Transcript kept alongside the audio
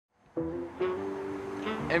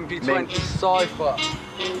NP20 Cypher.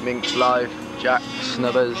 Minx live, Jack,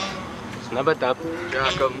 Snubbers. Snub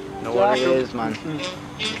JacEm. Know what it is, man.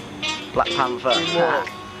 Black Panther.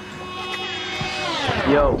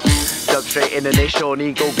 Yo, jump straight in and they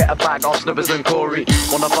Shawnee. Go get a bag off Snubbers and Corey.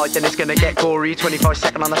 Wanna fight then it's gonna get gory.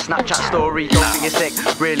 25-second on a Snapchat story. Don't think you're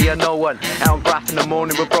sick, really a no one. Out on Graph in the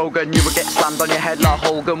morning with Brogan. You would get slammed on your head like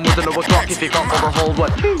Hogan with another Glock if you got for a hold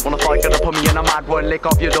one. Wanna fight, gonna put me in a mad one. Lick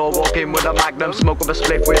off your door, walk in with a Magnum. Smoke with a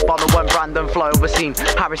spliff with bottle one. Brandon, fly over scene.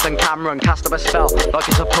 Harrison Cameron, cast up a spell like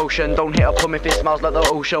it's a potion. Don't hit a pum if it smells like the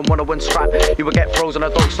ocean. 101 strap, you will get frozen. I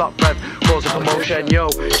don't stop breath, cause a commotion. Yo,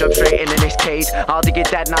 jump straight in this cage. I'll dig it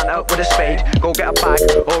dead, man, up with a spade. Go get a bag,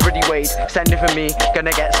 already weighed. Send it for me,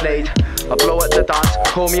 gonna get slayed. I blow at the dance,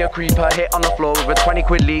 call me a creeper. Hit on the floor with a 20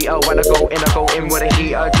 quid litre. When I go in with a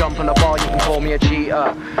heater. Jump on the bar, you can call me a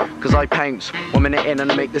cheater. Cause I pounce, 1 minute in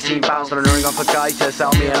and I make the scene bounce. And I ring off a guy to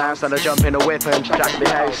sell me an ounce. Then I jump in a whip and jack the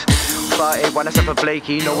house. Started when I said for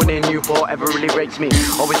Blakey, no one in Newport ever really rates me.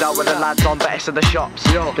 Always out with the lads on best of the shops.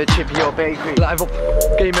 The chippy or bakery. Live up,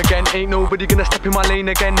 game again, ain't nobody gonna step in my lane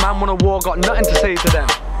again. Man wanna war, got nothing to say to them.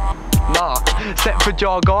 Nah, set for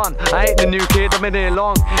jargon. I ain't the new kid, I've been here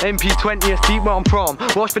long. NP20 is deep where I'm from.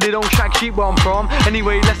 Watch but they don't shag sheep where I'm from.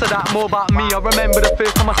 Anyway, less of that, more about me. I remember the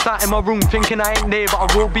first time I sat in my room thinking I ain't there,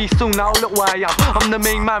 but I will be soon. Now look where I am. I'm the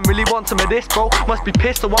main man, really want some of this, bro. Must be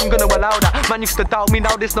pissed, so I'm gonna allow that. Man used to doubt me,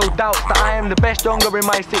 now there's no doubts that I am the best younger in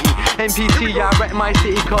my city. NPT, yeah, I rep my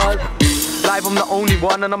city cause live I'm the only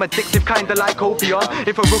one and I'm addictive kinda like opium.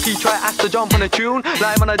 If a rookie try ask to jump on a tune,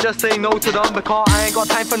 live man I just say no to them because I ain't got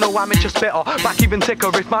time for no amateur spitter. Back even sicker,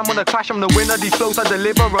 if man wanna clash I'm the winner. These flows I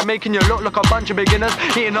deliver are making you look like a bunch of beginners.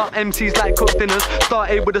 Eating up MCs like cooked dinners.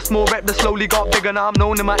 Started with a small rep that slowly got bigger. Now I'm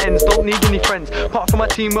known in my ends, don't need any friends apart from my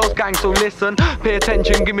team Welsh gang, so listen, pay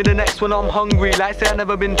attention, give me the next one. I'm hungry, like say I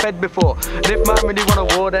never been fed before. And if man really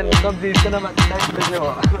want a war then somebody's gonna match the next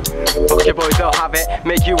video. Fuck your boys, they'll have it.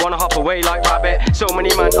 Make you wanna hop away like rabbit. So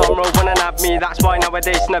many man on road wanna nab me. That's why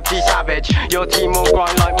nowadays Snub be savage. Your team won't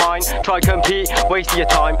grind like mine. Try compete, waste your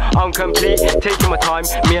time. I'm complete, taking my time.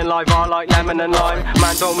 Me and Live are like lemon and lime.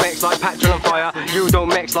 Man don't mix like petrol and fire. You don't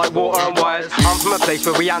mix like water and wires. I'm from a place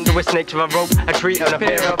where we handle with snakes with a rope, a treat and a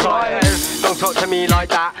pair of pliers. Don't talk to me like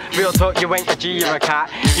that. Real talk, you ain't a G, you're a cat.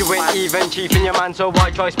 You ain't even chief in your man, so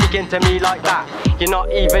why try speaking to me like that? You're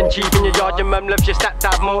not even chief in your yard. Your mum loves your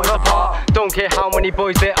stepdad more apart. Don't care how many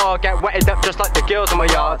boys there are, get wetted up just like the girls in my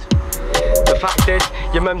yard. The fact is,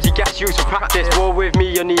 your mumsy gets used to practice. War with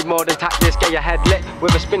me, you need more than tactics. Get your head lit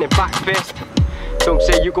with a spinning back fist. Don't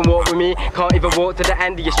say you can walk with me, can't even walk to the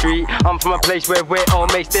end of your street. I'm from a place where we're all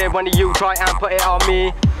mates there. One of you try and put it on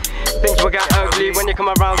me. Things will get ugly when you come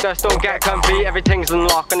around us, don't get comfy. Everything's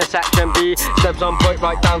unlocked in the section B. Steps on point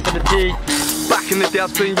right down to the T. Back in the day I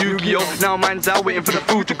was playing Yu-Gi-Oh! Now man's out waiting for the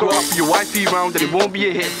food to go up for your wifey round. And it won't be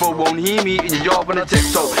a hit for won't hear me in your yard when I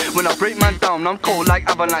tiptoe. When I break man down I'm cold like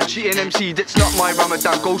avalanche. Cheating MCs, it's not my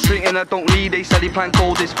Ramadan. Go straight in, I don't need a steady plan.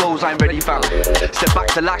 Cold this flows, I'm ready fam. Step back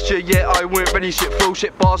to last year, yeah I weren't ready. Shit flow,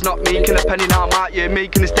 shit bars, not making a penny. Now I'm out here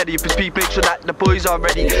making it steady. If it's peep, make sure that the boys are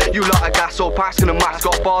ready. You lot of gas or passing a mask.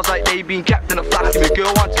 Got bars like they been kept in a flask. If a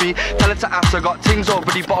girl wants me, tell her to ask. I got things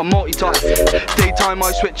already but I'm multitask. Daytime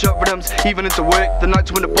I switch up rhythms, even into work. The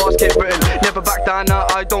nights when the bars get written, never back down, now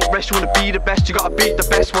I don't rest. You wanna be the best, you gotta beat the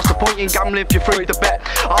best. What's the point in gambling if you're afraid to bet?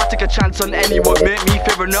 I'll take a chance on anyone, make me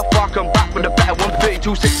fear enough. I come back with a better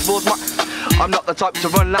 132 6-4's my. I'm not the type to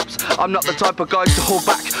run laps, I'm not the type of guy to hold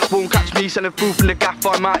back. Won't catch me selling food from the gaff,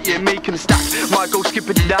 I'm out here making a stack. Might go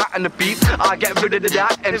skipping that and the beat, I get rid of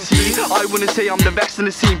that MC. I wouldn't say I'm the best in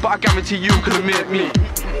the scene, but I guarantee you can admit me.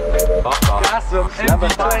 JacEm,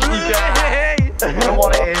 NP20 gang. You know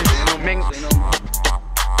what it is, Minx.